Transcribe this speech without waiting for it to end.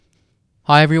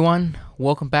Hi everyone,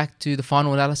 welcome back to the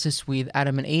final analysis with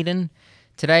Adam and Eden.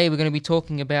 Today we're going to be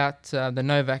talking about the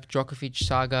Novak Djokovic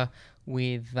saga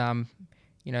with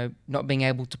not being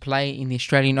able to play in the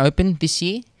Australian Open this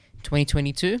year,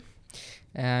 2022.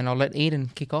 And I'll let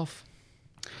Eden kick off.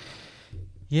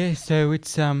 Yeah, so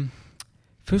it's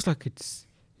feels like it's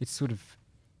sort of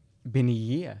been a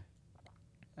year,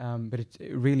 but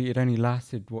it only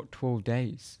lasted 12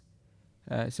 days.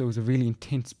 So it was a really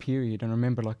intense period, and I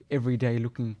remember like every day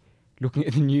looking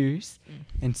at the news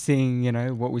and seeing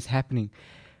what was happening.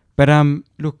 But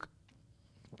look,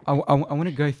 I want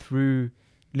to go through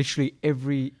literally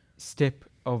every step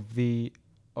of the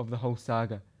whole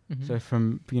saga. Mm-hmm. So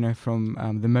from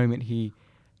the moment he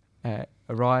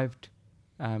arrived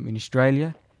in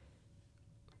Australia,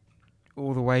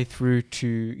 all the way through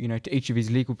to to each of his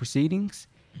legal proceedings.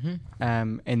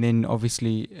 Mm-hmm. And then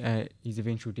obviously his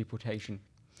eventual deportation.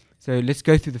 So let's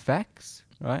go through the facts,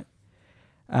 right?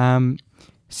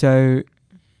 So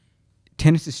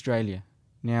Tennis Australia.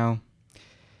 Now,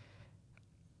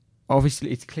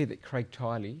 obviously it's clear that Craig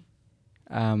Tiley,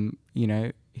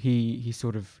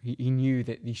 he knew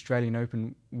that the Australian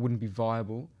Open wouldn't be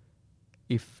viable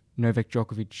if Novak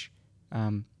Djokovic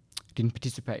didn't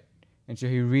participate. And so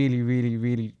he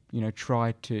really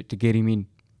tried to get him in.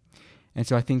 And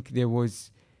so I think there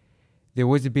was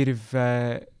a bit of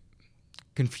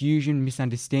confusion,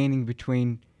 misunderstanding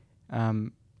between,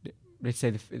 let's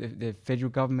say, the federal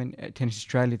government, Tennis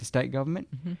Australia, the state government.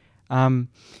 Mm-hmm.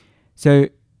 So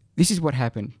this is what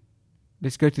happened.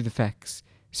 Let's go through the facts.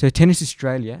 So Tennis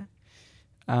Australia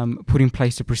put in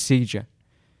place a procedure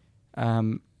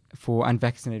for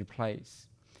unvaccinated players.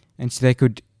 And so they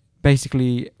could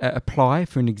basically apply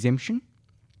for an exemption.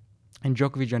 And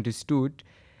Djokovic understood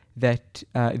that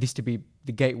this to be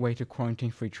the gateway to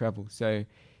quarantine-free travel. So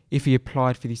if he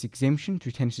applied for this exemption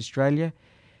through Tennis Australia,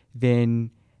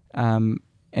 then and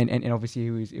obviously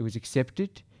it was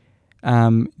accepted,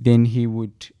 then he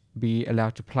would be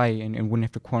allowed to play and wouldn't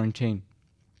have to quarantine.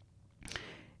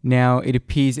 Now it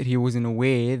appears that he wasn't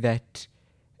aware that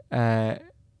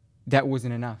that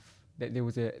wasn't enough. That there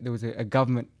was a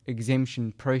government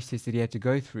exemption process that he had to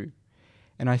go through,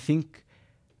 and I think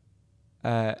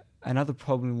another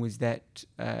problem was that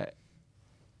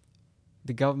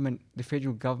the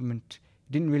federal government,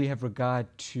 didn't really have regard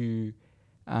to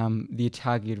the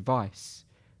ATAGI advice,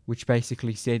 which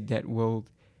basically said that, well,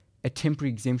 a temporary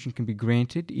exemption can be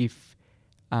granted if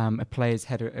a player's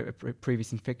had a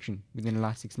previous infection within the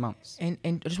last 6 months. And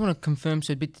I just want to confirm,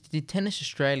 so did Tennis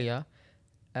Australia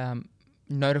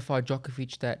notify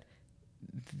Djokovic that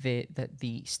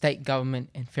the state government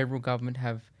and federal government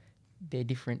have their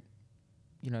different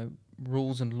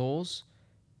rules and laws,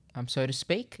 so to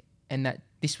speak, and that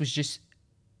this was just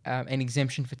an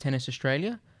exemption for Tennis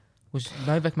Australia? Was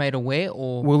Novak made aware,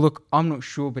 or? Well, look, I'm not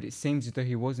sure, but it seems as though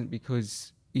he wasn't,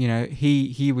 because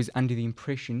he was under the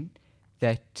impression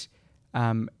that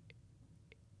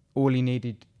all he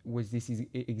needed was this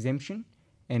exemption,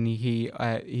 and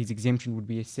his exemption would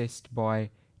be assessed by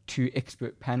 2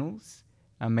 expert panels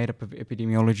made up of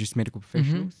epidemiologists, medical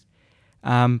professionals.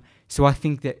 Mm-hmm. So I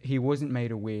think that he wasn't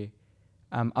made aware.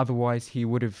 Otherwise, he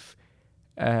would have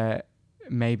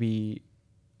maybe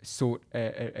sought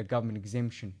a government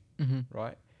exemption, Mm-hmm.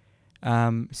 right?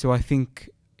 So I think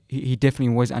he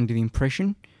definitely was under the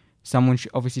impression.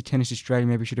 Obviously Tennis Australia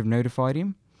maybe should have notified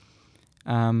him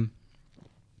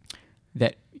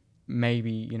that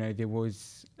maybe there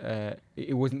was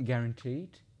it wasn't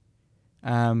guaranteed.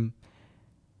 But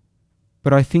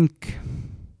I think,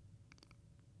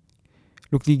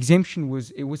 look, the exemption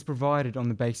was provided on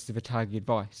the basis of ATAGI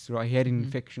advice, right? He had an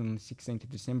infection on the 16th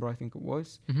of December, I think it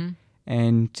was,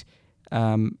 and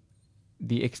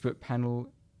the expert panel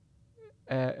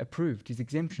approved his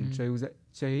exemption. So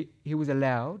he was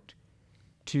allowed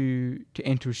to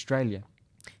enter Australia.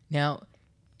 Now,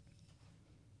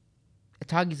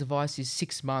 ATAGI's advice is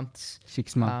 6 months.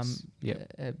 6 months.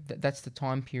 That's the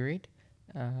time period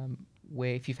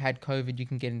where if you've had COVID, you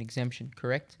can get an exemption.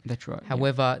 Correct? That's right.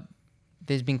 However,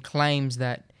 there's been claims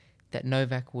that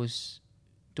Novak was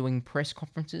doing press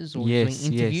conferences or doing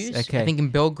interviews. Yes, okay. I think in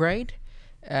Belgrade.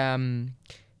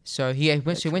 So he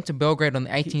went to Belgrade on the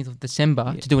 18th of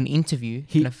December to do an interview.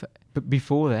 But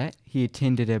before that, he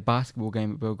attended a basketball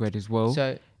game at Belgrade as well.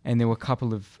 And there were a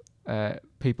couple of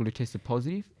people who tested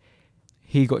positive.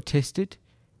 He got tested,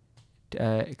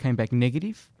 came back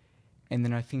negative, and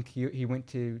then I think he went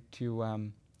to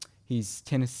his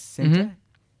tennis center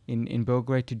in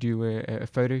Belgrade to do a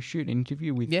photo shoot, an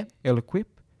interview with El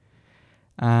Equip.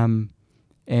 And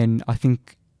I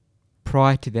think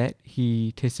prior to that,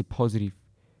 he tested positive,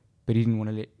 but he didn't want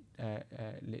to let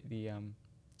let the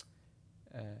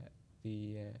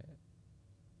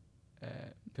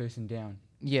person down.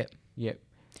 Yeah. Yep,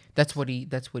 That's what he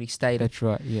stated. that's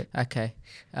right. Yeah, Okay.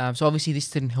 So obviously this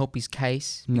didn't help his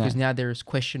case because No. now there is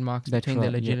question marks That's between the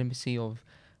right, yeah. legitimacy of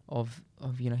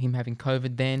him having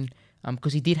COVID then,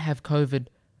 because he did have COVID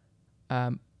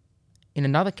in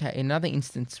another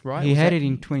instance, right? he Was had that it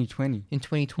in 2020. in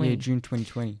 2020. Yeah, June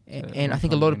 2020. And I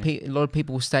think a lot of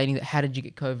people were stating that, how did you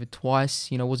get COVID twice?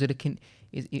 Was it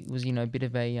it was a bit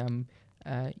of a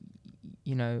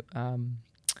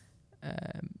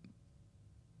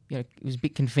it was a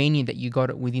bit convenient that you got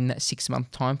it within that 6-month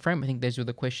time frame. I think those were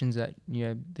the questions that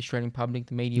the Australian public,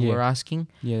 the media, Yeah. were asking.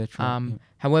 Yeah, that's right. Yeah.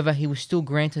 However, he was still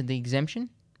granted the exemption,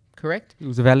 correct? It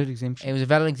was a valid exemption. It was a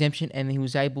valid exemption, and he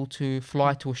was able to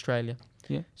fly to Australia.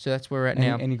 Yeah. So that's where we're at And,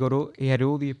 now. and he had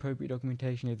all the appropriate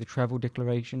documentation. He had the travel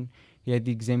declaration. He had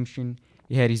the exemption.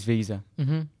 He had his visa.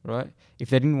 Mm-hmm. Right. If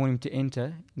they didn't want him to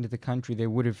enter into the country, they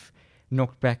would have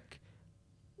knocked back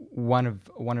one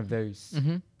of those.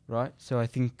 Mm-hmm. Right. So I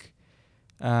think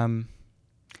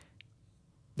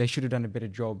they should have done a better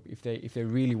job if they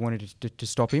really wanted to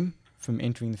stop him from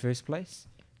entering in the first place.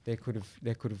 They could have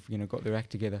got their act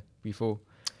together before.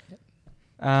 Yep.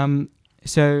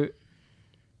 So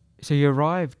he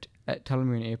arrived at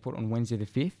Tullamarine Airport on Wednesday the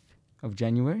 5th of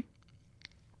January.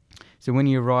 So when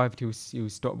he arrived, he was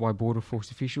stopped by Border Force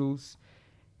officials,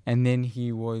 and then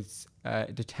he was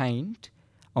detained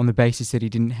on the basis that he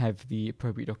didn't have the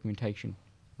appropriate documentation,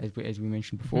 as we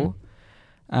mentioned before.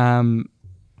 And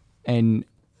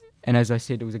as I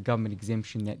said, it was a government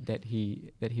exemption that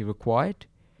he required.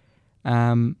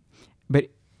 But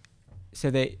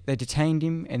so they detained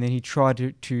him, and then he tried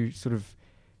to sort of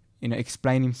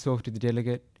explain himself to the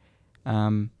delegate.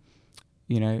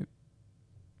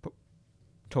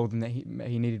 Told them that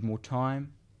he needed more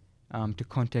time to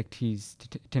contact his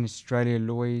Tennis Australia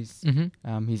lawyers,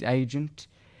 his agent,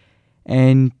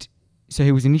 and so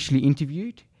he was initially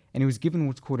interviewed, and he was given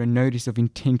what's called a notice of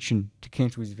intention to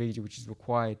cancel his visa, which is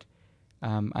required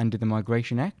under the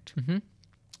Migration Act. Mm-hmm.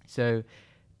 So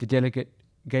the delegate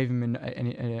gave him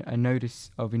a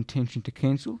notice of intention to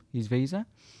cancel his visa,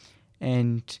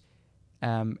 and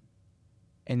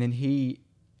then he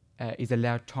is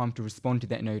allowed time to respond to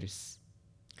that notice.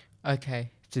 Okay.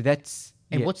 So that's...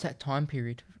 And what's that time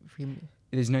period for him?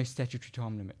 There's no statutory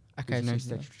time limit. Okay, There's no so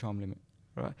statutory time limit,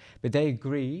 right? But they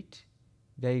agreed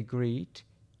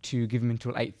to give him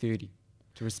until 8:30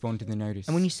 to respond to the notice.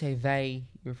 And when you say they,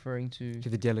 you're referring to to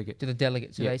the delegate. the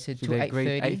delegate. So Yeah. they said So till they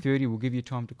agreed 8:30. 8:30 will give you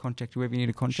time to contact whoever you need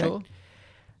to contact. Sure.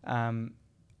 And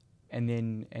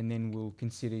then we'll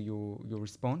consider your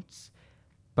response.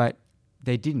 But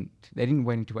they didn't. They didn't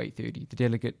wait until 8:30. The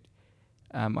delegate,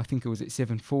 I think it was at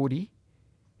 7:40,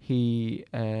 he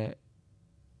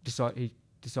decided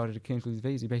to cancel his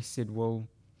visa. He basically said, well,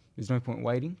 there's no point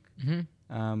waiting.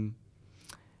 Mm-hmm.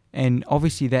 And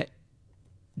obviously that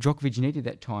Djokovic needed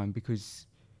that time because,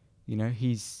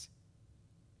 he's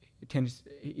tennis.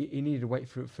 He needed to wait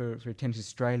for Tennis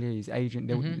Australia, his agent.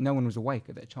 No one was awake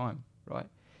at that time, right?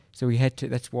 So he had to.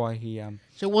 That's why he.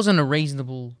 So it wasn't a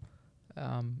reasonable.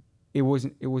 It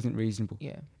wasn't reasonable.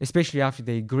 Yeah, Especially after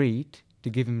they agreed to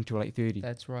give him until 8:30.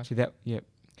 that's right. So that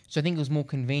So I think it was more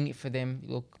convenient for them.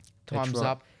 Look, That's time's right.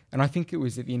 up. And I think it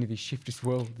was at the end of his shift as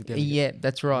well. The delegate. Yeah,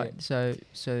 that's right. Yeah.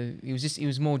 So it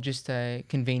was more just a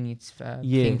convenience Yeah,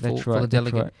 thing that's for right, the that's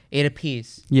delegate. right. It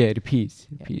appears. Yeah, it appears.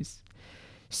 It Yeah. appears.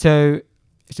 So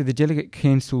the delegate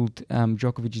cancelled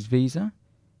Djokovic's visa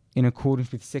in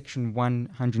accordance with Section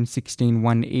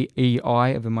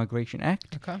 116(1)(EI of the Migration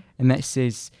Act, Okay. and that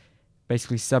says,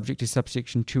 basically, subject to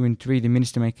subsection 2 and 3, the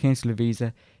minister may cancel a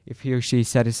visa if he or she is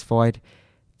satisfied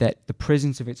that the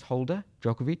presence of its holder,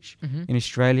 Djokovic, Mm-hmm. in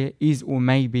Australia is or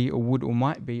may be or would or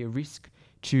might be a risk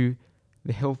to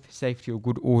the health, safety or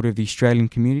good order of the Australian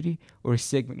community or a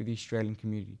segment of the Australian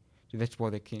community. So that's why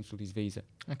they cancelled his visa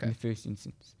in Okay. the first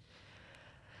instance.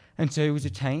 And so he was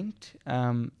detained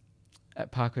at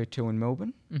Park Hotel in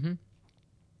Melbourne. Mm-hmm.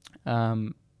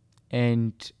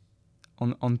 And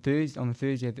on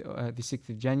Thursday, the 6th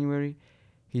of January,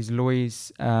 his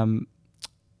lawyers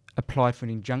applied for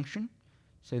an injunction.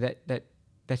 So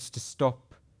that's to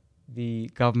stop the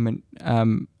government,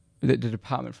 the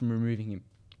department from removing him.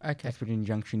 Okay. That's what an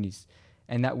injunction is,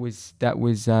 and that was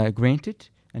granted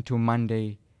until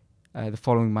Monday, the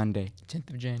following Monday. 10th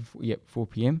of Jan. 4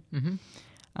 p.m. Mm-hmm.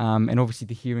 And obviously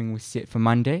the hearing was set for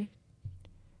Monday,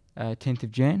 10th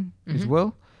of Jan as Mhm.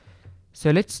 well. So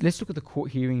let's look at the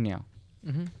court hearing now.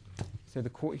 Mm-hmm. So the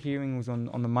court hearing was on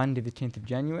the Monday, the 10th of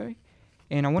January,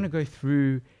 and I want to go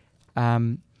through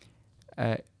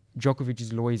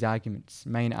Djokovic's lawyers'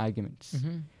 main arguments.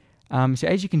 Mm-hmm. So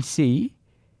as you can see,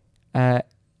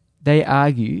 they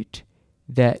argued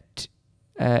that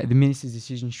the minister's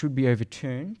decision should be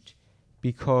overturned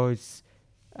because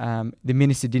the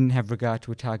minister didn't have regard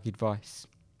to ATAGI advice.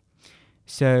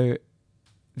 So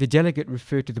the delegate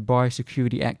referred to the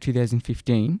Biosecurity Act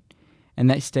 2015, and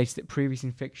that states that previous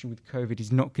infection with COVID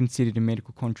is not considered a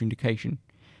medical contraindication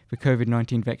for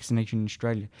COVID-19 vaccination in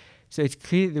Australia. So it's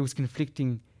clear that there was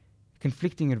conflicting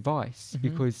advice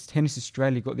because Tennis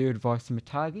Australia got their advice from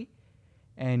ATAGI,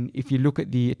 and if you look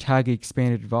at the ATAGI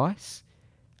expanded advice,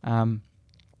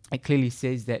 it clearly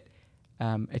says that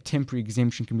a temporary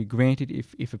exemption can be granted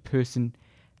if a person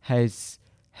has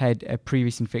had a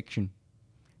previous infection.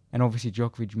 And obviously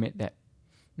Djokovic met that.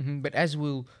 But as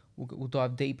we'll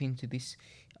dive deep into this,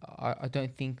 I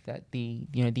don't think that the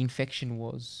infection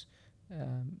was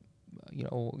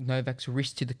or Novak's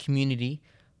risk to the community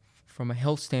from a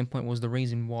health standpoint was the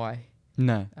reason why.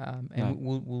 No. No.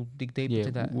 We'll dig deep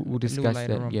into that. We'll discuss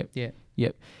later that. on.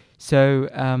 Yep. So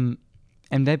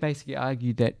and they basically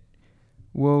argued that,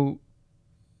 well,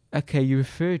 okay, you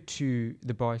refer to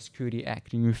the Biosecurity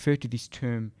Act and you refer to this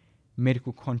term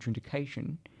medical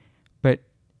contraindication, but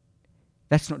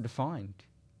that's not defined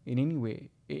in anywhere,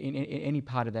 in any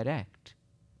part of that act,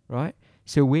 right?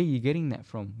 So where are you getting that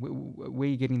from? Where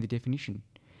are you getting the definition?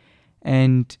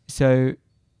 And so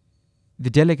the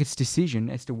delegate's decision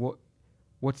as to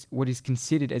what is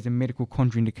considered as a medical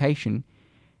contraindication,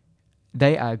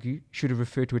 they argue, should have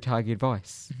referred to ATAGI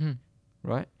advice,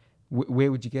 right?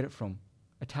 Where would you get it from?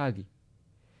 ATAGI.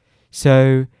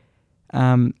 So,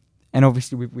 and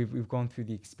obviously we've gone through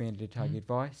the expanded ATAGI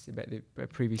advice about the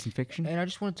previous infection. And I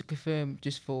just wanted to confirm,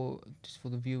 just for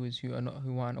the viewers who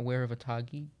aren't aware of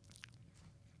ATAGI,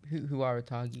 who are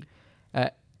ATAGI?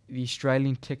 The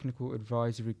Australian Technical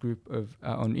Advisory Group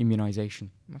on Immunisation.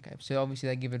 Okay, so obviously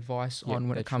they give advice on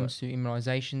when it comes to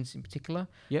immunisations in particular.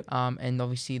 Yep. And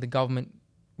obviously the government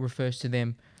refers to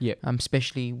them. Yep.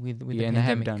 Especially with the pandemic. And they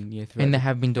have done. And they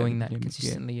have been doing that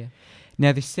consistently. Yeah.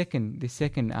 Now the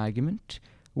second argument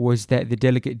was that the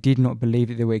delegate did not believe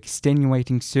that there were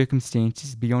extenuating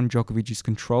circumstances beyond Djokovic's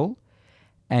control,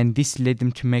 and this led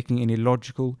them to making an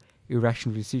illogical,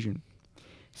 irrational decision.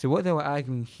 So what they were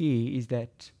arguing here is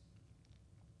that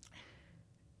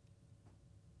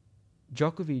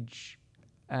Djokovic,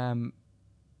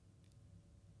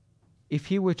 if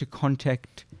he were to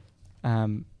contact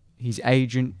his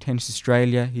agent, Tennis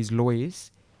Australia, his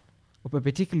lawyers, but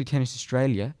particularly Tennis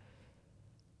Australia,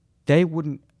 they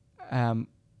wouldn't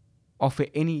offer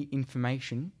any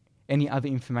other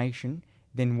information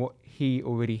than what he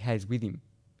already has with him.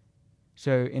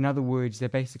 So, in other words, the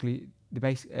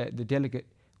delegate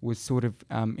was sort of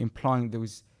implying there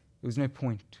was no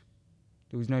point.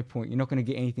 There was no point. You're not going to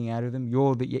get anything out of them.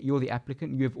 You're the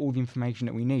applicant. You have all the information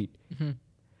that we need.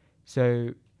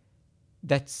 So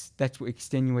that's what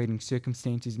extenuating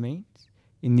circumstances means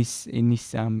in this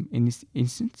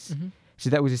instance. So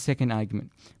that was the second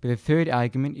argument. But the third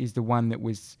argument is the one that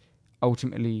was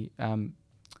ultimately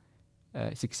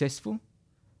successful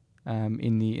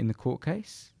in the court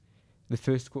case, the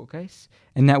first court case,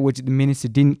 and that was that the minister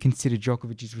didn't consider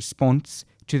Djokovic's response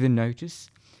to the notice,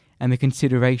 and the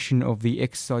consideration of the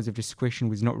exercise of discretion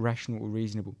was not rational or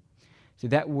reasonable. So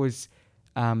that was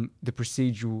the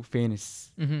procedural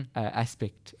fairness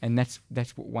aspect, and that's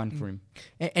what won for him.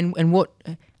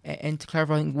 And to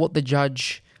clarify, what the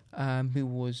judge, who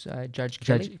was Judge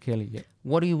Kelly,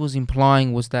 what he was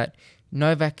implying was that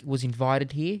Novak was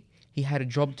invited here. He had a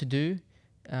job to do.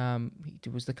 He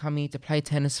was to come here to play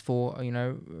tennis for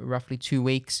roughly 2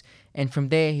 weeks, and from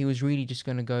there he was really just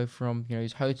going to go from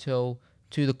his hotel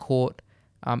to the court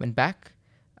and back,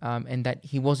 and that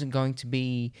he wasn't going to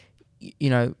be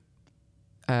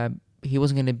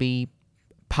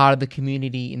part of the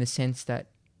community in the sense that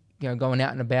going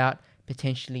out and about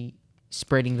potentially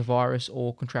spreading the virus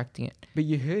or contracting it. But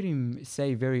you heard him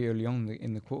say very early on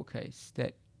in the court case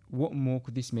that what more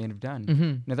could this man have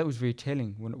done? Now that was very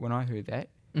telling when I heard that,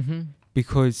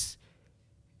 because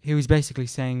he was basically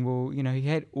saying, well, he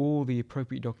had all the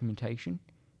appropriate documentation,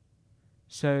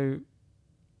 so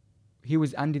he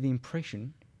was under the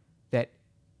impression that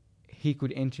he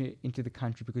could enter into the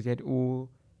country because he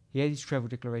had his travel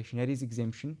declaration, he had his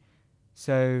exemption,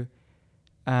 so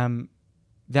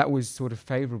that was sort of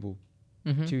favourable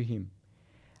to him.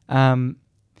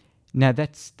 Now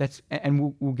that's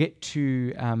and we'll get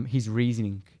to his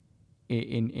reasoning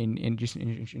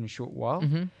in a short while.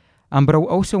 But I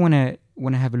also want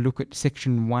to have a look at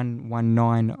Section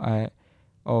 119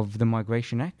 of the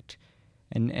Migration Act,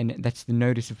 and that's the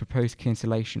notice of proposed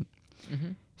cancellation.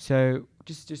 So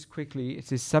just quickly, it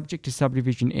says subject to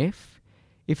subdivision F,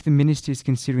 if the minister is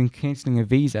considering cancelling a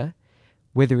visa,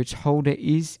 whether its holder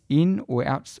is in or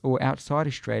outside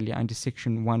Australia under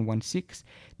Section 116,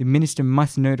 the minister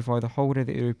must notify the holder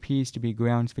that there appears to be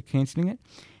grounds for cancelling it,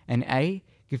 and A,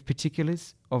 give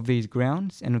particulars of these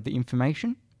grounds and of the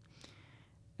information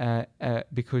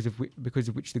because of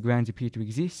which the grounds appear to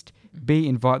exist. B,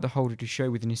 invite the holder to show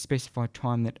within a specified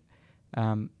time that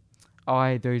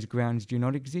those grounds do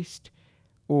not exist,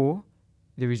 or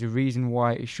there is a reason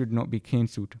why it should not be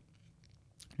cancelled.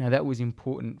 Now that was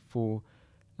important for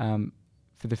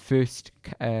the first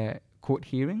court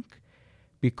hearing,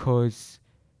 because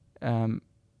the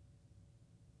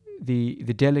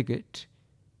delegate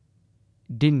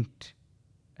didn't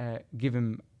give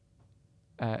him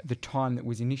the time that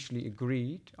was initially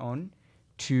agreed on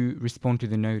to respond to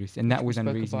the notice, and that was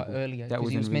unreasonable. About earlier, that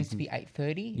was it was meant to be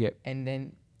 8:30. Yep. And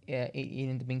then it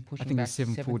ended up being pushed back. I think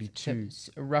it's 7:42.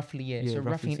 Roughly, yeah. So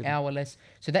roughly an 7. hour less.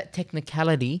 So that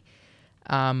technicality,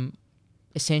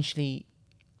 essentially,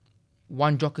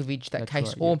 won Djokovic that That's case,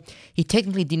 right, or he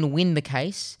technically didn't win the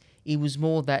case. It was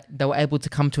more that they were able to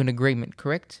come to an agreement,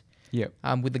 correct? Yep.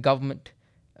 With the government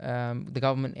and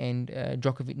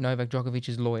Novak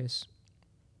Djokovic's lawyers.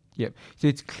 Yep. So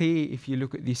it's clear if you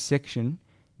look at this section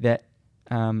that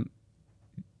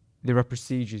there are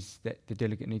procedures that the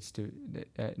delegate needs to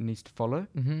follow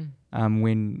when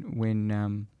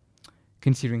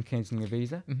considering cancelling a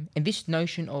visa. And this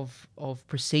notion of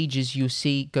procedures you'll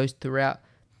see goes throughout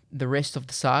the rest of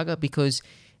the saga, because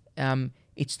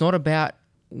it's not about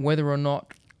whether or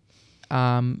not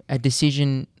a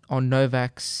decision on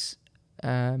Novak's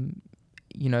visa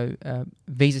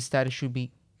status should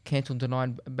be cancelled,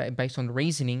 denied based on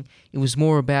reasoning. It was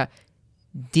more about,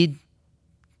 did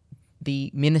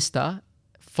the minister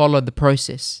follow the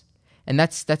process? And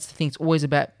that's the thing. It's always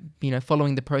about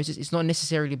following the process. It's not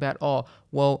necessarily about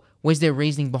was their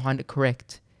reasoning behind it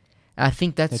correct? And I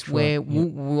think that's where right.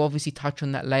 we'll obviously touch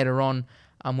on that later on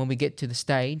when we get to the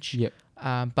stage. Yep.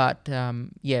 But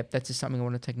that's just something I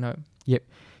want to take note. Yep.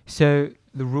 So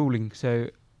the ruling. So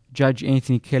Judge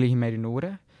Anthony Kelly, he made an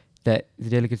order that the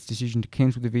delegate's decision to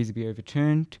cancel the visa be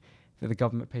overturned, that the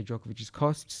government pay Djokovic's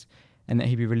costs, and that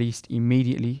he be released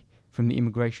immediately from the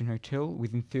immigration hotel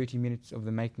within 30 minutes of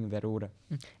the making of that order.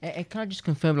 And can I just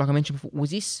confirm, like I mentioned before,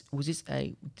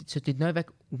 so did Novak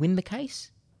win the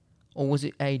case, or was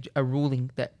it a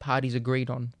ruling that parties agreed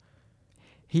on?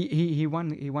 He won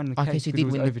the case, so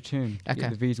because it was overturned. Okay. Yeah,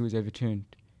 the visa was overturned.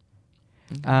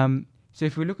 Okay. So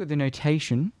if we look at the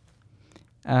notation,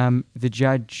 the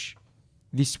judge,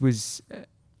 this was,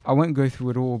 I won't go through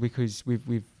it all because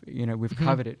we've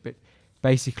covered it, but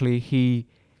basically he,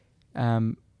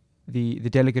 the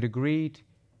delegate agreed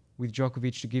with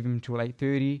Djokovic to give him till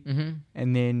 8:30,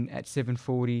 and then at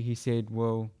 7:40 he said,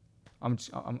 "Well, I'm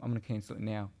going to cancel it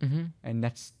now," and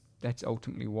that's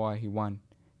ultimately why he won,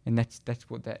 and that's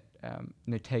what that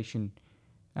notation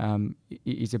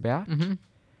is about.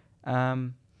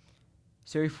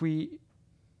 So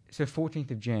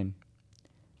 14th of Jan,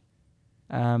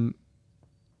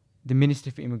 the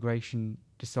Minister for Immigration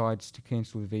decides to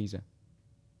cancel the visa.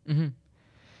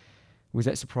 Was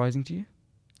that surprising to you?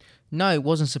 No, it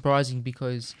wasn't surprising,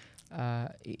 because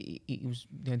it was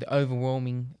the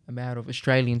overwhelming amount of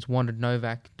Australians wanted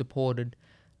Novak deported.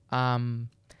 But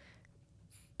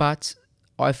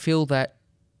I feel that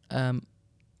I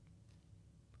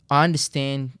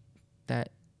understand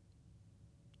that,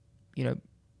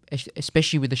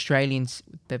 especially with Australians,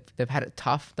 they've had it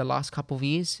tough the last couple of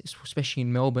years, especially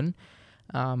in Melbourne.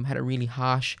 Had it really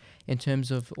harsh in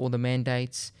terms of all the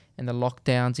mandates and the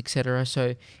lockdowns, etc.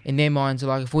 So in their minds,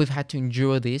 like, if we've had to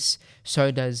endure this, so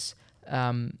does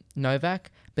Novak.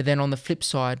 But then on the flip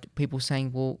side, people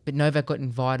saying, well, but Novak got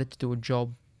invited to do a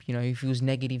job. If he was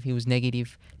negative, he was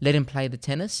negative. Let him play the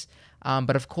tennis.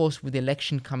 But of course, with the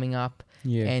election coming up,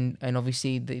 and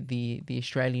obviously the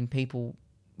Australian people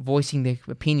voicing their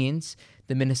opinions,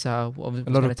 the minister was going to take that.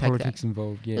 A lot of politics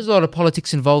involved, yeah. There's a lot of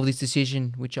politics involved with this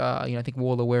decision, which I think we're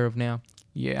all aware of now.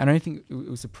 Yeah, and I don't think it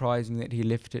was surprising that he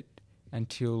left it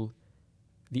until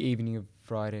the evening of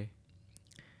Friday.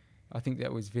 I think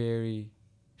that was very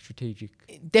strategic.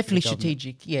 Definitely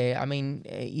strategic, yeah. I mean,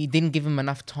 he didn't give him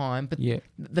enough time. But yeah.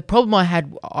 The problem I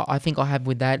have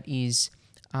with that is,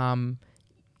 it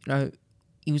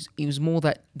was more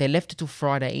that they left it till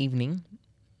Friday evening,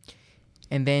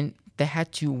 and then they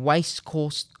had to waste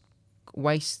court's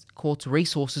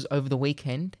resources over the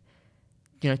weekend,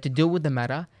 to deal with the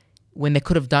matter, when they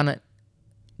could have done it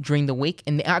during the week,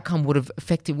 and the outcome would have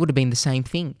been the same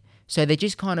thing. So they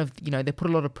just kind of, they put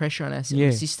a lot of pressure on our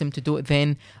system to do it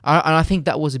then. And I think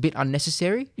that was a bit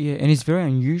unnecessary. Yeah, and it's very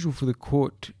unusual for the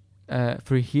court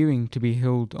for a hearing to be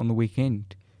held on the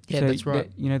weekend. Yeah, so that's right.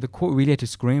 The court really had to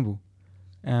scramble.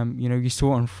 You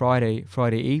saw on Friday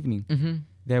evening, Mm-hmm.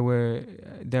 there were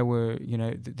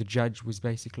the judge was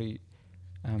basically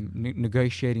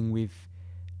negotiating with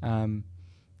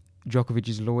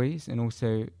Djokovic's lawyers and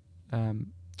also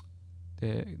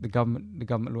the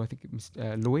government lawyer, I think it was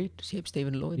Lloyd. Yep,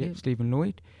 Stephen Lloyd. Yep, Yep. Stephen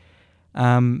Lloyd.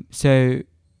 So,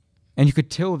 and you could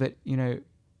tell that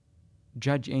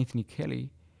Judge Anthony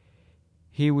Kelly,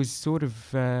 he was sort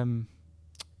of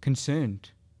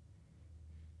concerned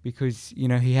because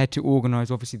he had to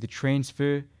organise obviously the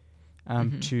transfer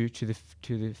to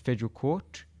the federal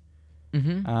court,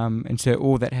 and so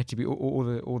all that had to be all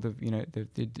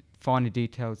the finer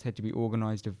details had to be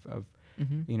organised of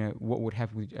what would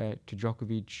happen with, to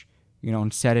Djokovic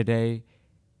on Saturday,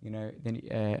 then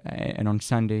and on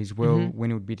Sunday as well, when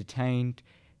he would be detained,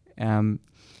 and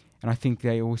I think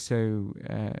they also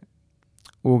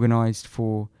organised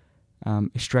for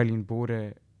Australian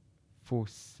Border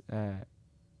Force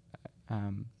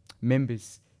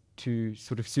members to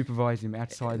sort of supervise him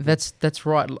outside. That's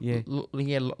right. Yeah.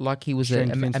 Like he was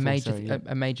Australian a major Defence Force,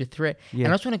 a major threat. Yeah.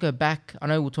 And I just want to go back. I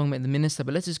know we're talking about the minister,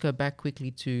 but let's just go back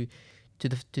quickly to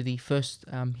the first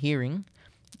hearing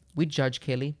with Judge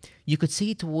Kelly. You could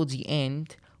see towards the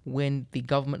end when the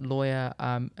government lawyer,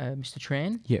 Mr.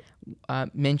 Tran,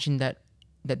 mentioned that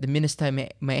the minister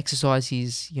may exercise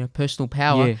his personal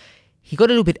power. Yeah. He got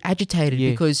a little bit agitated Yeah.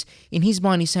 because in his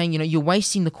mind he's saying, you're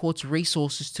wasting the court's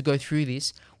resources to go through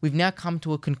this. We've now come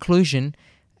to a conclusion.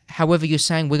 However, you're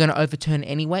saying we're going to overturn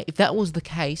anyway. If that was the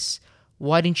case,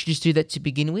 why didn't you just do that to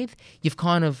begin with? You've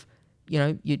kind of,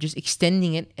 you're just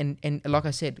extending it and like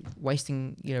I said,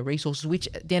 wasting, resources, which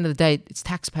at the end of the day, it's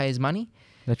taxpayers' money.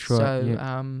 That's right.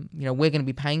 So, we're going to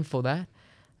be paying for that.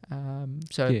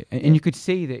 And you could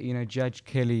see that, Judge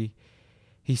Kelly,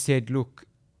 he said, look,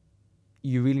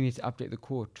 you really need to update the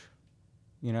court,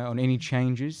 on any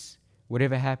changes,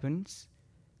 whatever happens,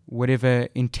 whatever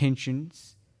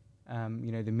intentions,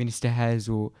 the minister has,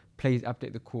 or please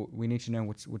update the court. We need to know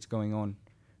what's going on,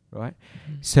 right?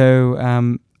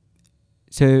 Mm-hmm.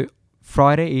 So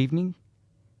Friday evening,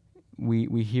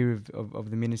 we hear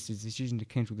of the minister's decision to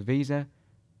cancel the visa.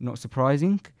 Not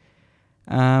surprising.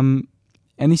 And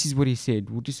this is what he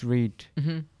said. We'll just read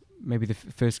maybe the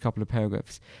first couple of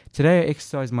paragraphs. Today I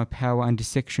exercise my power under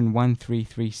Section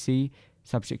 133C,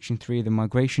 subsection 3 of the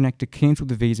Migration Act to cancel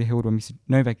the visa held by Mr.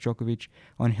 Novak Djokovic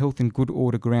on health and good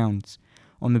order grounds,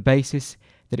 on the basis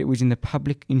that it was in the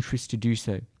public interest to do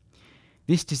so.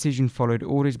 This decision followed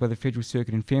orders by the Federal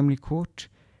Circuit and Family Court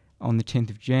on the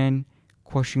 10th of Jan,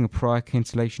 quashing a prior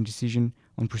cancellation decision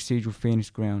on procedural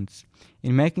fairness grounds.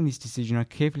 In making this decision, I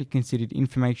carefully considered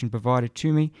information provided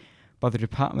to me by the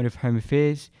Department of Home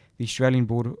Affairs, the Australian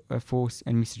Border Force,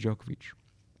 and Mr. Djokovic.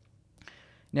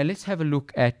 Now let's have a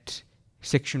look at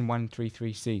Section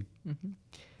 133C.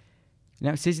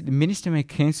 Now it says that the minister may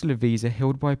cancel a visa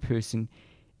held by a person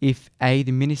if A,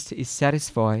 the minister is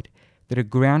satisfied that a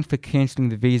ground for cancelling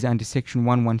the visa under Section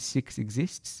 116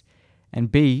 exists,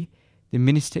 and B, the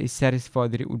minister is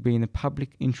satisfied that it would be in the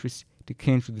public interest to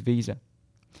cancel the visa.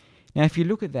 Now if you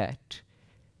look at that,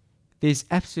 there's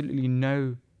absolutely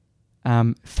no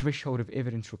threshold of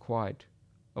evidence required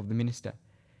of the minister,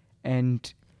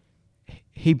 and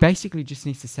he basically just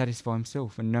needs to satisfy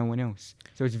himself and no one else.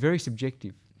 So it's very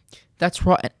subjective. That's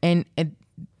right, and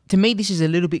to me this is a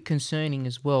little bit concerning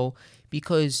as well,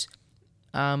 because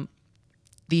the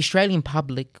Australian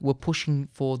public were pushing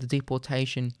for the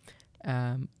deportation,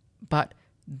 but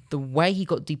the way he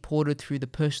got deported through the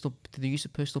use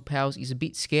of personal powers is a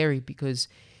bit scary, because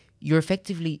you're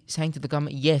effectively saying to the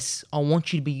government, yes, I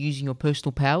want you to be using your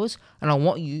personal powers, and I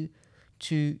want you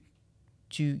to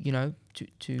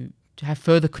have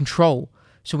further control.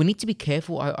 So we need to be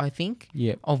careful, I think,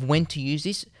 of when to use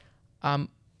this.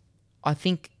 I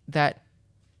think that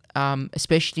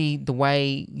especially the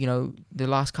way, the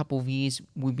last couple of years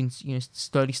we've been,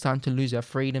 slowly starting to lose our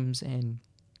freedoms, and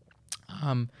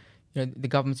the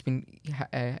government's been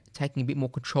taking a bit more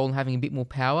control and having a bit more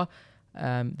power.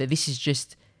 That this is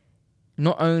just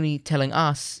not only telling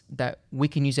us that we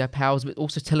can use our powers, but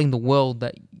also telling the world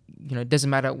that, it doesn't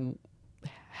matter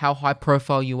how high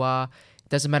profile you are, it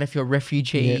doesn't matter if you're a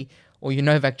refugee or you're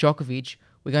Novak Djokovic,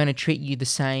 we're going to treat you the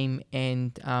same,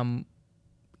 and and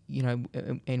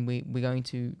we're going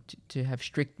to have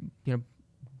strict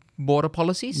border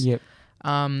policies.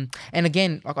 And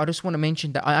again, I just want to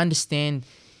mention that I understand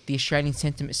the Australian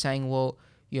sentiment saying, well,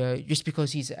 just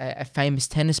because he's a famous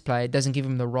tennis player doesn't give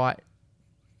him the right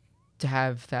to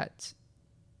have that,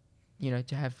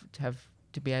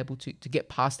 to be able to get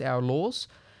past our laws.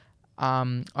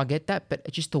 I get that, but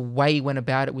just the way he went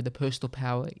about it with the personal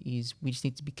power is we just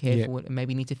need to be careful and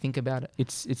maybe need to think about it.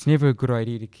 It's never a good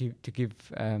idea to give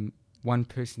one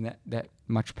person that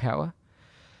much power.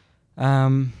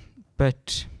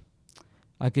 But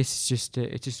I guess it's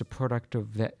just a product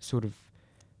of that sort of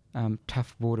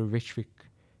tough border rhetoric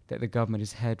that the government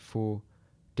has had for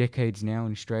decades now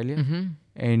in Australia,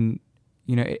 and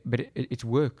it's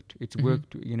worked. It's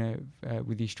worked.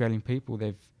 With the Australian people,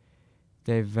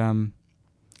 they've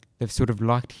sort of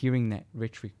liked hearing that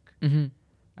rhetoric.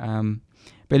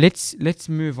 But let's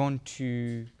move on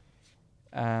to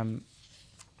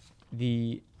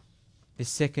the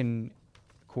second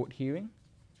court hearing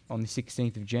on the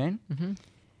 16th of Jan.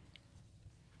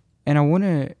 And I want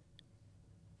to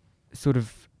sort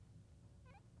of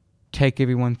take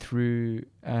everyone through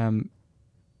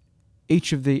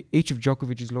each of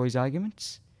Djokovic's lawyers'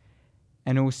 arguments,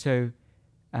 and also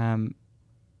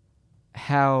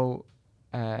how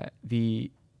the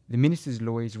minister's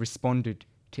lawyers responded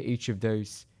to each of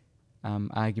those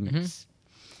arguments.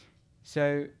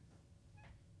 So,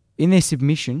 in their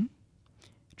submission,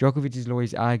 Djokovic's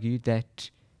lawyers argued that,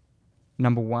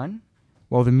 number one,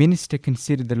 while the minister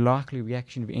considered the likely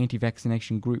reaction of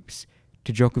anti-vaccination groups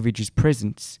to Djokovic's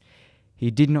presence,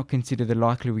 he did not consider the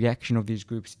likely reaction of these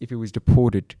groups if he was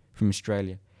deported from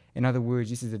Australia. In other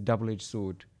words, this is a double-edged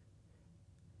sword.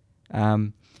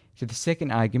 So the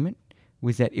second argument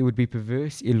was that it would be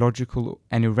perverse, illogical,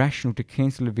 and irrational to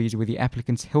cancel a visa where the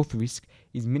applicant's health risk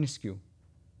is minuscule.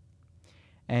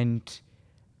 And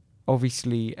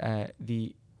obviously,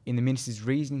 in the minister's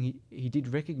reasoning, he did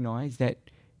recognise that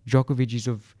Djokovic is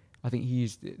of, I think he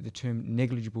used the term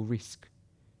negligible risk,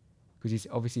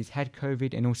 because he's had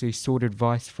COVID, and also he sought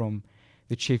advice from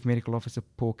the Chief Medical Officer,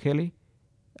 Paul Kelly,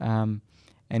 and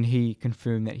he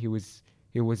confirmed that he wasn't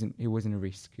a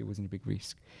risk. He wasn't a big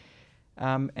risk.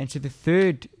 And so the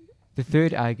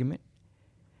third argument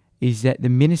is that the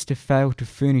minister failed to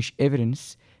furnish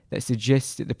evidence that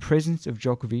suggests that the presence of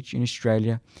Djokovic in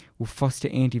Australia will foster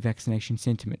anti-vaccination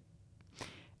sentiment.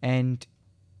 And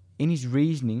in his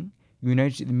reasoning, you'll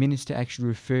notice that the minister actually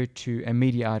referred to a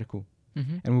media article.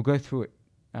 And we'll go through it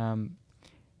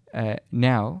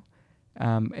now.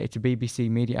 It's a BBC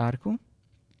media article.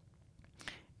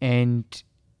 And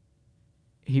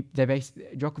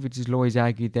Djokovic's lawyers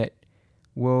argued that,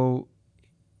 well,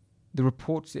 the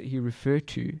reports that he referred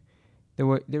to, they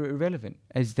were irrelevant,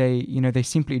 as they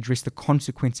simply addressed the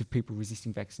consequence of people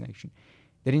resisting vaccination.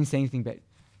 They didn't say anything about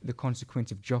the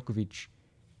consequence of Djokovic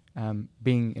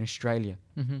being in Australia.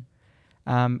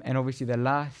 And obviously the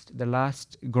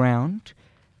last ground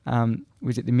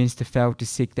was that the minister failed to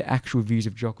seek the actual views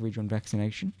of Djokovic on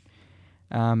vaccination.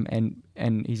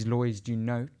 And his lawyers do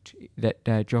note that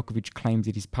Djokovic claims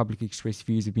that his publicly expressed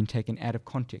views have been taken out of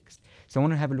context. So I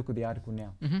want to have a look at the article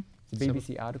now. It's a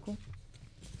BBC article.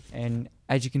 And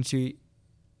as you can see,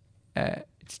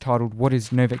 it's titled, "What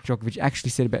has Novak Djokovic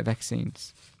actually said about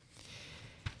vaccines?"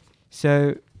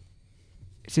 So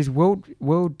it says, World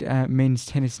men's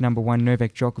tennis number one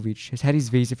Novak Djokovic has had his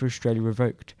visa for Australia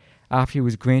revoked after he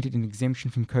was granted an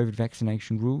exemption from COVID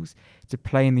vaccination rules to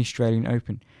play in the Australian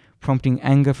Open, prompting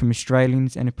anger from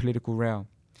Australians and a political row.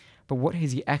 But what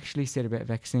has he actually said about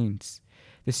vaccines?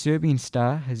 The Serbian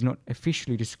star has not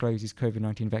officially disclosed his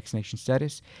COVID-19 vaccination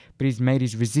status, but he's made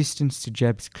his resistance to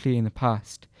jabs clear in the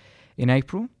past. In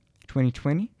April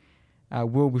 2020,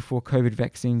 well before COVID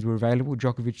vaccines were available,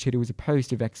 Djokovic said he was opposed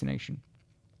to vaccination.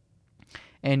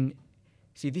 And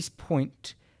see, this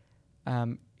point,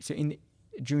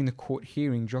 during the court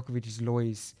hearing, Djokovic's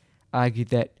lawyers argued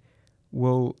that,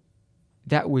 well,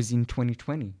 that was in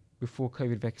 2020, before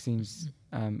COVID vaccines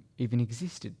even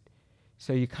existed.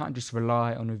 So you can't just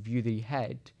rely on a view that he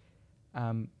had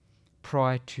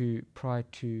prior to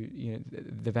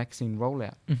the vaccine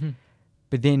rollout.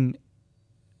 But then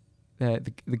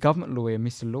the government lawyer,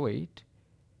 Mr. Lloyd,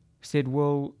 said,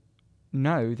 well,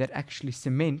 no, that actually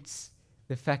cements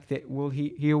the fact that, well,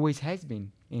 he always has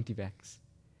been anti-vax.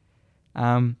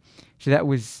 So that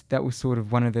was sort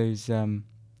of one of those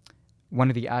one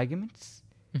of the arguments.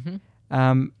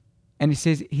 And it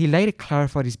says he later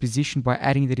clarified his position by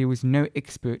adding that he was no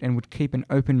expert and would keep an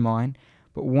open mind,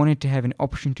 but wanted to have an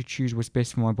option to choose what's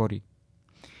best for my body.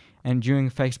 And during a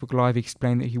Facebook Live, he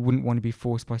explained that he wouldn't want to be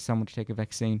forced by someone to take a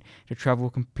vaccine to travel or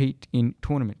compete in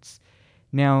tournaments.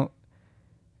 Now,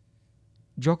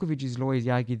 Djokovic's lawyers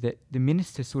argued that the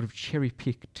minister sort of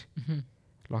cherry-picked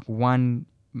like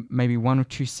maybe one or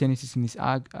two sentences in this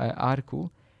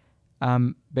article,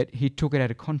 but he took it out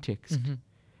of context.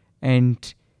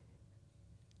 And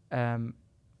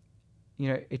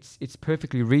it's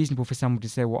perfectly reasonable for someone to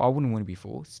say, well, I wouldn't want to be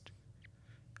forced.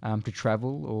 to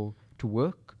travel or to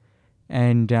work,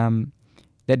 and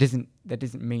that doesn't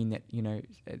mean that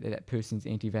that person's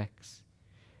anti-vax.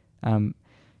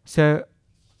 So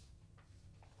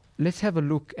let's have a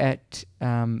look at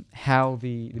how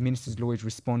the minister's lawyers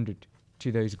responded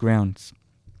to those grounds.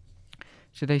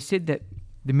 So they said that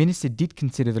the minister did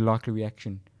consider the likely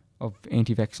reaction of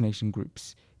anti-vaccination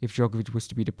groups if Djokovic was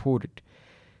to be deported.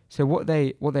 So what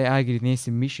they argued in their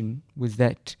submission was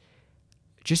that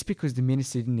just because the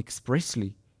minister didn't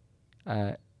expressly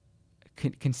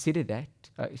consider that,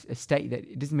 state that,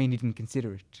 it doesn't mean he didn't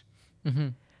consider it.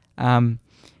 Mm-hmm.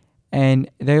 And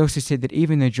they also said that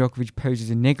even though Djokovic poses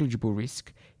a negligible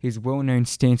risk, his well-known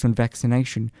stance on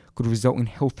vaccination could result in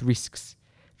health risks.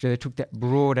 So they took that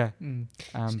broader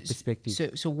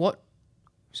perspective. So what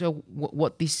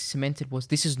this cemented was,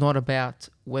 this is not about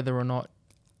whether or not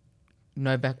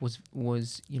Novak was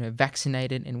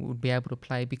vaccinated and would be able to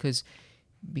play, because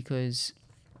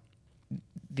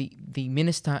the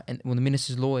minister and the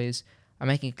minister's lawyers are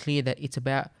making it clear that it's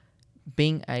about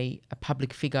being a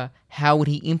public figure. How would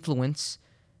he influence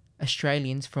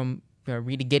Australians from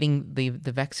really getting the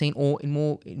vaccine, or in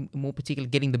more particular,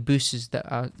 getting the boosters that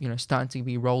are starting to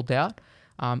be rolled out?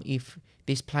 If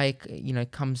this player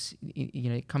comes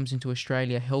into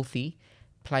Australia healthy,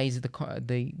 plays the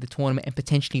tournament and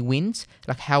potentially wins,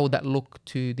 like how would that look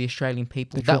to the Australian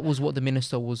people? That was what the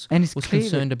minister was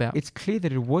concerned about. It's clear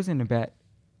that it wasn't about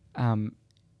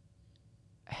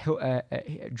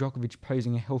Djokovic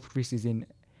posing a health risk as in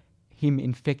him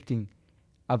infecting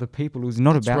other people. It was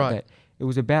not about that. It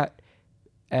was about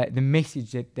the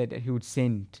message that he would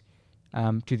send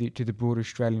to the broader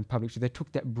Australian public. So they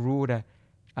took that broader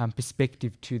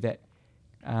perspective to that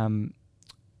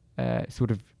sort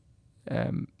of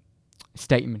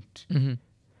statement.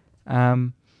 Mm-hmm.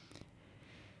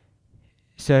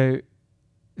 So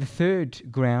the third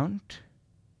ground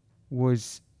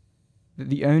was that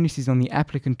the onus is on the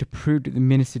applicant to prove that the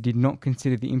minister did not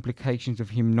consider the implications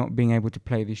of him not being able to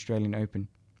play the Australian Open.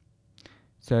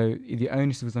 So the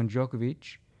onus was on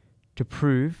Djokovic to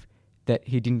prove that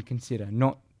he didn't consider,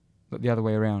 not the other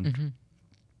way around. Mm-hmm.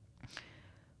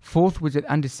 Fourth was that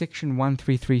under Section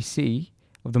 133C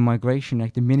of the Migration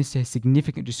Act, the minister has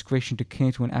significant discretion to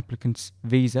cancel an applicant's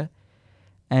visa,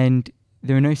 and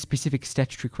there are no specific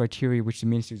statutory criteria which the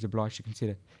minister is obliged to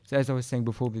consider. So as I was saying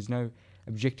before, there's no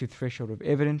objective threshold of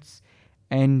evidence,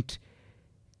 and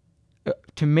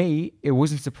to me, it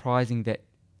wasn't surprising that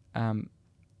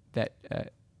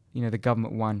the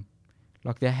government won.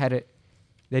 Like they had it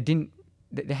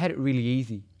really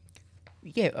easy.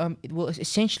 Yeah. Well,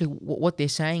 essentially, what they're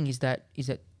saying is that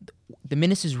the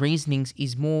minister's reasonings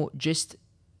is more just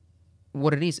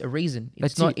what it is, a reason.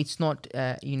 It's not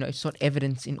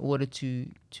evidence in order to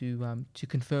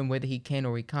confirm whether he can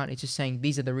or he can't. It's just saying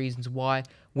these are the reasons why,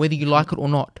 whether you like it or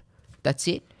not. That's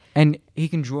it. And he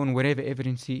can draw on whatever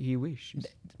evidence he wishes.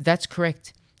 That's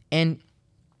correct. And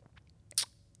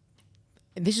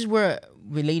this is where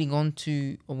we're leading on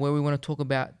to where we want to talk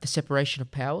about the separation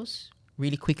of powers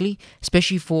really quickly,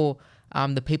 especially for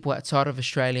the people outside of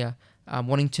Australia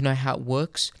wanting to know how it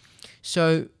works.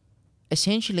 So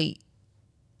essentially,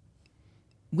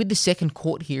 with the second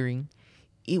court hearing,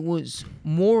 it was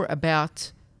more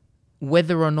about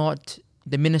whether or not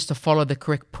the minister followed the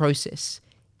correct process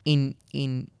in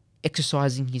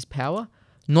exercising his power,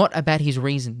 not about his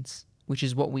reasons, which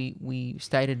is what we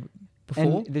stated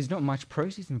before. And there's not much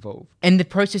process involved. And the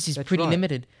process is pretty right.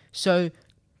 limited. So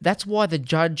that's why the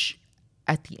judge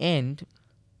at the end,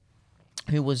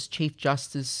 who was Chief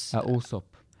Justice... Alsop.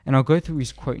 And I'll go through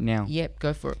his quote now. Yep,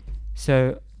 go for it.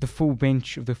 So the full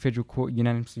bench of the federal court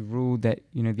unanimously ruled that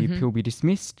the appeal be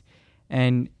dismissed,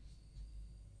 and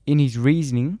in his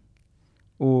reasoning,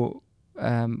 or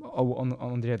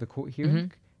on the other court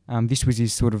hearing, this was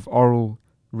his sort of oral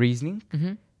reasoning.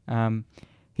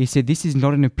 He said, "This is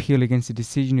not an appeal against a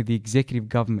decision of the executive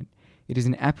government. It is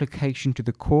an application to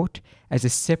the court as a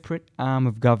separate arm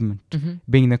of government,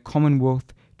 being the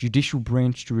Commonwealth judicial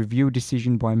branch to review a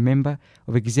decision by a member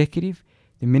of executive,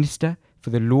 the minister,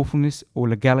 for the lawfulness or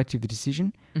legality of the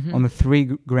decision on the three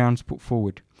grounds put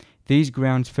forward. These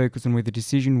grounds focus on whether the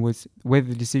decision was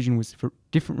for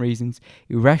different reasons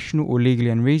irrational or legally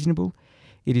unreasonable.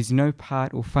 It is no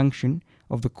part or function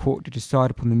of the court to decide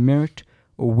upon the merit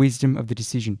or wisdom of the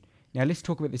decision." Now let's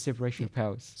talk about the separation of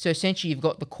powers. So essentially, you've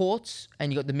got the courts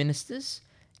and you've got the ministers,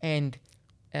 and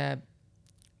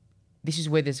this is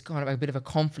where there's kind of a bit of a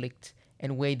conflict,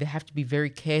 and where they have to be very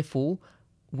careful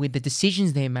with the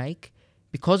decisions they make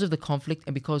because of the conflict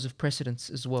and because of precedents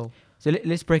as well. So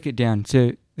let's break it down.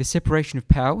 So the separation of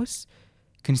powers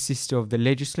consists of the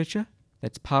legislature,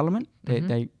 that's Parliament.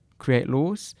 They create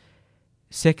laws.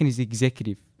 Second is the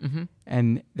executive,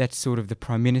 and that's sort of the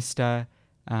Prime Minister,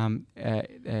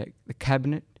 the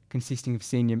cabinet consisting of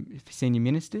senior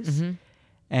ministers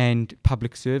and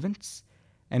public servants,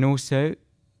 and also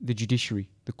the judiciary,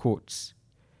 the courts.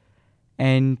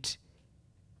 And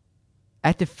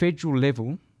at the federal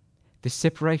level, the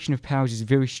separation of powers is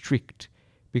very strict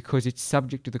because it's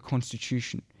subject to the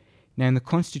Constitution. Now, in the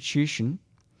Constitution,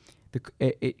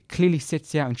 it clearly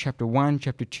sets out in Chapter 1,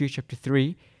 Chapter 2, Chapter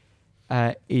 3,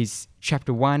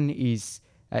 Chapter 1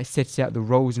 sets out the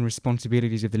roles and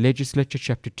responsibilities of the legislature,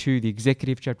 Chapter 2, the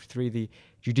executive, Chapter 3, the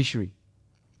judiciary.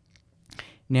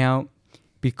 Now,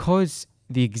 because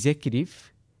the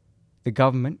executive, the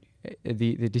government,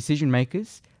 the decision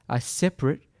makers are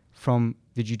separate from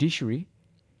the judiciary,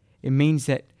 it means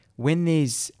that when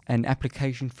there's an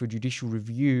application for judicial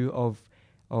review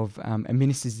of a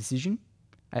minister's decision,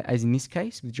 as in this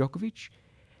case with Djokovic,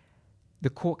 the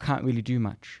court can't really do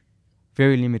much.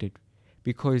 Very limited,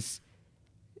 because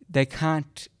they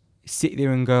can't sit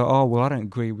there and go, oh, well, I don't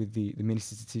agree with the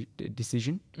minister's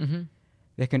decision.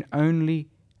 They can only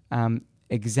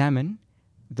examine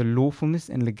the lawfulness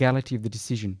and legality of the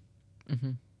decision.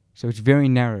 So it's very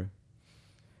narrow.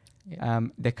 Yeah.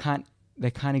 They can't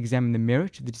examine the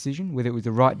merit of the decision, whether it was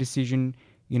the right decision,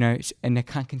 and they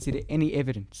can't consider any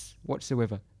evidence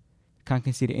whatsoever. Can't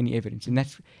consider any evidence, and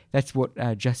that's what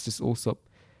Justice Alsop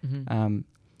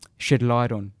shed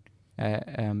light on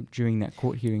during that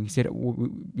court hearing. He said,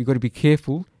 you've got to be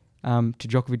careful to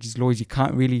Djokovic's lawyers. You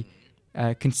can't really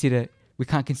we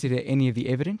can't consider any of the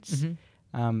evidence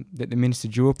that the minister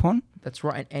drew upon. That's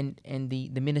right. And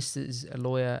the minister's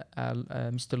lawyer,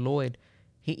 Mr. Lloyd,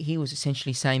 he was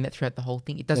essentially saying that throughout the whole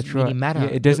thing. It doesn't really matter.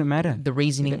 Yeah, it doesn't matter. The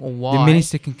reasoning or why. The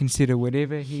minister can consider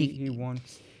whatever he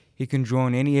wants. He can draw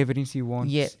on any evidence he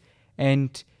wants. Yeah.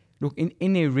 And look,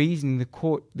 in their reasoning, the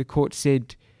court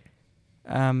said,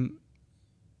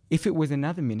 if it was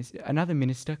another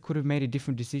minister could have made a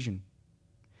different decision.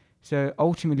 So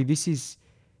ultimately, this is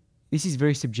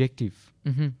very subjective.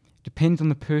 Depends on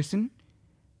the person,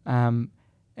 and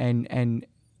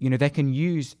they can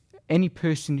use, any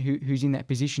person who's in that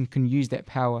position can use that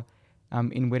power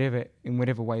in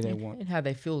whatever way they want and how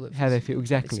they feel.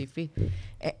 Exactly.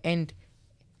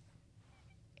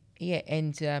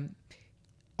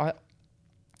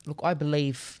 I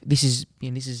believe this is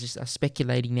just us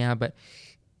speculating now, but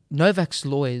Novak's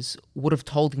lawyers would have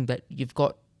told him that you've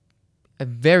got a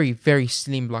very, very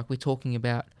slim, like we're talking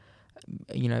about,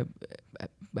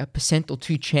 a percent or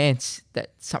two chance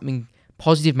that something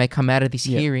positive may come out of this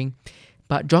hearing,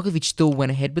 but Djokovic still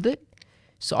went ahead with it.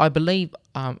 So I believe,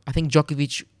 I think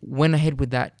Djokovic went ahead with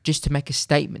that just to make a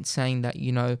statement saying that,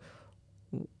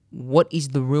 what is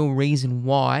the real reason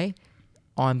why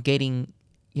I'm getting,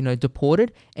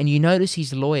 deported? And you notice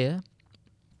his lawyer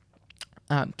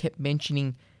kept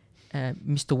mentioning,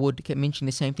 Mr. Wood kept mentioning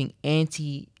the same thing,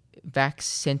 anti-vax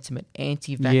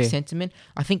sentiment.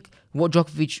 I think what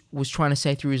Djokovic was trying to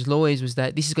say through his lawyers was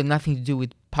that this has got nothing to do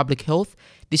with public health.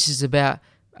 This is about,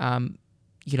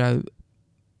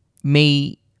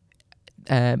 me,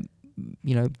 that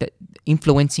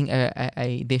influencing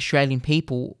the Australian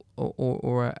people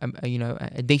or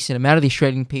a decent amount of the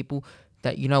Australian people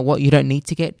that, you don't need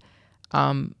to get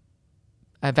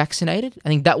vaccinated. I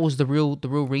think that was the real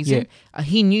reason.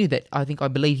 He knew that. I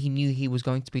believe he knew he was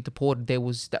going to be deported. That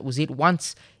was it.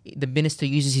 Once the minister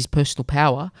uses his personal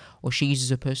power, or she uses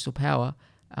her personal power,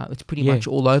 it's pretty much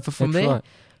all over from there. Right.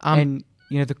 And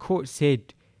the court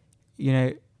said,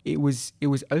 it was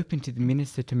open to the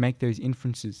minister to make those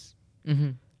inferences.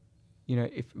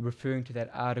 If referring to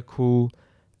that article,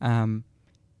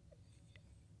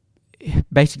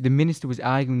 basically the minister was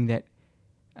arguing that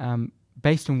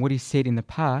based on what he said in the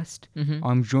past,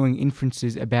 I'm drawing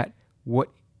inferences about what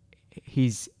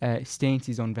his stance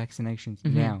is on vaccinations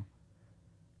now.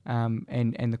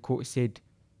 And the court said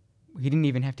he didn't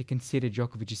even have to consider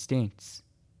Djokovic's stance.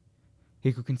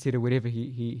 He could consider whatever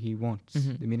he wants,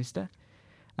 the minister.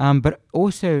 But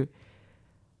also,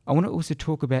 I want to also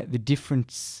talk about the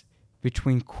difference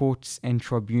between courts and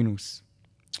tribunals.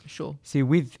 Sure. See,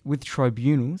 with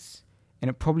tribunals, and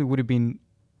it probably would have been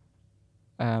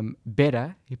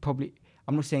better.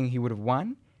 I'm not saying he would have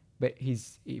won, but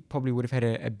he probably would have had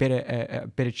a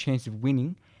better chance of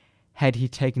winning had he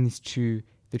taken this to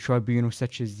the tribunal,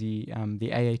 such as the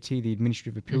AAT, the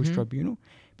Administrative Appeals Tribunal,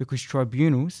 because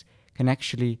tribunals can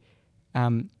actually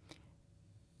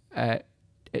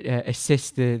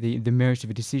assess the merits of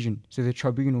a decision. So the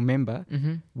tribunal member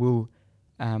will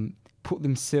put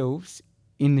themselves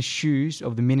in the shoes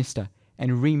of the minister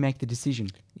and remake the decision.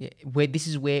 Yeah, where this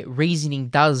is where reasoning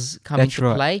does come That's into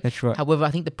right. play. That's right. However,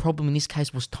 I think the problem in this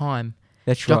case was time.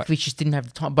 That's Djokovic right. just didn't have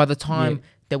the time. By the time Yeah.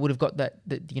 they would have got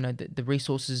the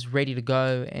resources ready to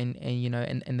go, and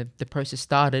the process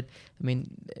started. I mean,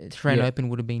 Australian Yeah. Open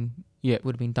would have been Yeah.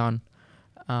 done.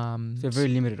 So very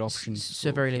limited options.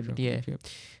 So very limited. Yeah. Yep.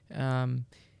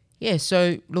 Yeah.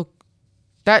 So look,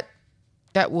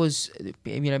 that was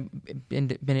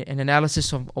an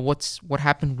analysis of what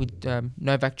happened with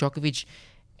Novak Djokovic,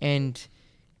 and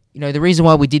the reason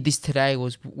why we did this today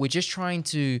was we're just trying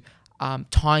to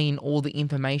tie in all the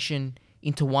information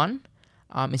into one,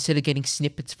 instead of getting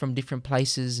snippets from different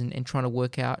places and trying to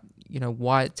work out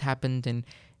why it's happened and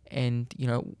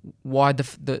why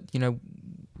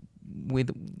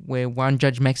where one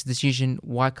judge makes a decision,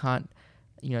 why can't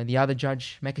the other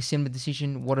judge make a similar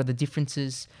decision? What are the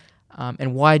differences?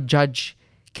 And why Judge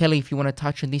Kelly, if you want to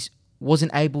touch on this,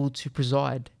 wasn't able to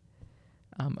preside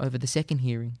over the second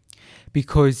hearing?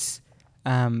 Because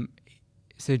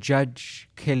so Judge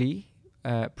Kelly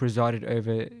presided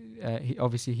over.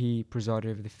 He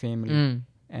presided over the family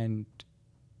and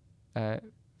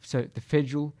so the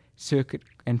Federal Circuit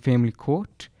and Family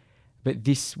Court, but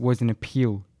this was an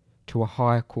appeal to a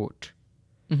higher court.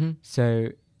 Mm-hmm. So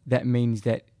that means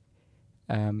that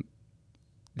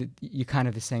you can't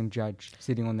have the same judge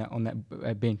sitting on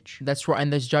that bench. That's right,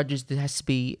 and those judges, there has to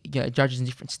be judges in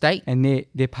different state, and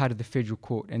they're part of the federal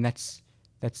court, and that's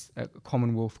a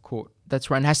Commonwealth court. That's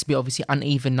right, and it has to be obviously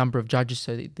uneven number of judges,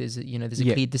 so that there's a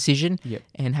clear decision,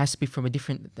 and it has to be from a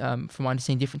different, from my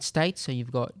understanding, different states. So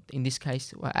you've got, in this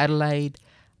case, Adelaide,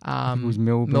 I think it was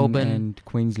Melbourne and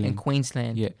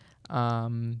Queensland. Yeah.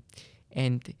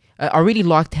 And I really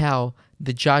liked how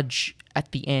the judge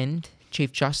at the end,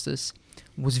 Chief Justice,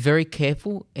 was very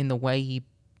careful in the way he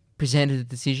presented the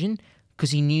decision,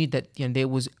 because he knew that there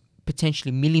was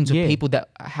potentially millions of people that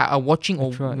are watching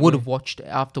or would have watched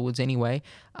afterwards anyway,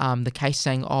 the case,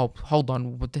 saying, oh, hold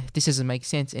on, this doesn't make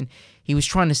sense. And he was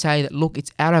trying to say that, look,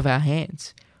 it's out of our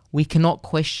hands. We cannot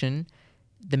question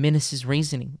the minister's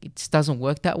reasoning. It just doesn't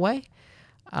work that way.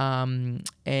 So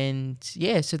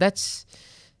that's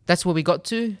where we got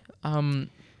to.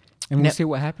 And we'll see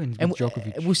what happens with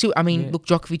Djokovic. We'll see. Look,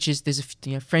 Djokovic there's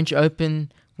a French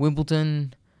Open,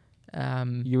 Wimbledon,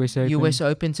 US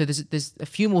Open. So there's a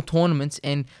few more tournaments,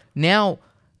 and now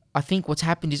I think what's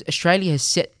happened is Australia has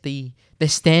set the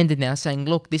standard now, saying,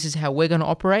 look, this is how we're going to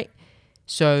operate.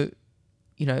 So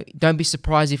don't be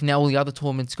surprised if now all the other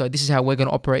tournaments go, this is how we're going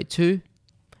to operate too.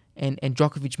 And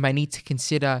Djokovic may need to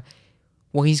consider.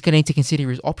 Well, he's going to need to consider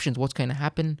his options. What's going to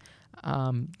happen?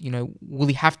 Will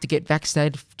he have to get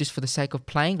vaccinated just for the sake of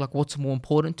playing? Like, what's more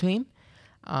important to him?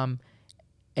 And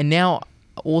now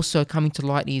also coming to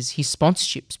light is his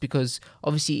sponsorships, because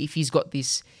obviously if he's got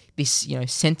this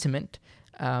sentiment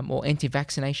or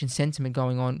anti-vaccination sentiment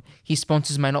going on, his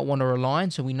sponsors may not want to rely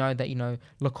on. So we know that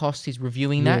Lacoste is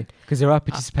reviewing that, because there are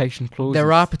participation clauses.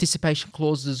 There are participation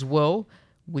clauses as well,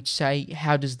 which say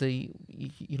how does the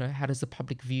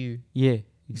public view? Yeah,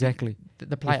 exactly.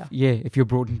 The player. If you're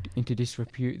brought into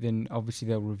disrepute, then obviously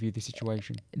they'll review the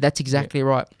situation. That's exactly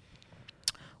right.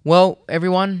 Well,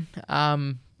 everyone,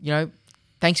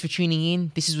 thanks for tuning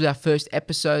in. This is our first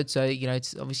episode, so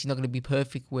it's obviously not going to be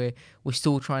perfect. We're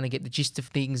still trying to get the gist of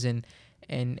things and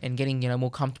getting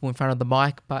more comfortable in front of the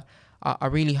mic. But I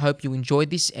really hope you enjoyed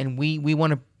this, and we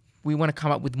want to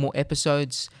come up with more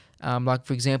episodes. Like,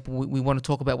 for example, we want to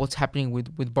talk about what's happening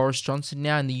with Boris Johnson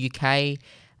now in the UK,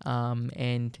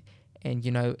 and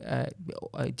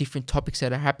different topics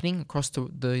that are happening across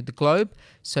the globe.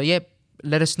 So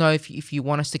let us know if you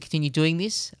want us to continue doing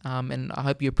this, and I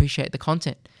hope you appreciate the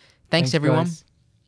content. Thanks everyone. Guys.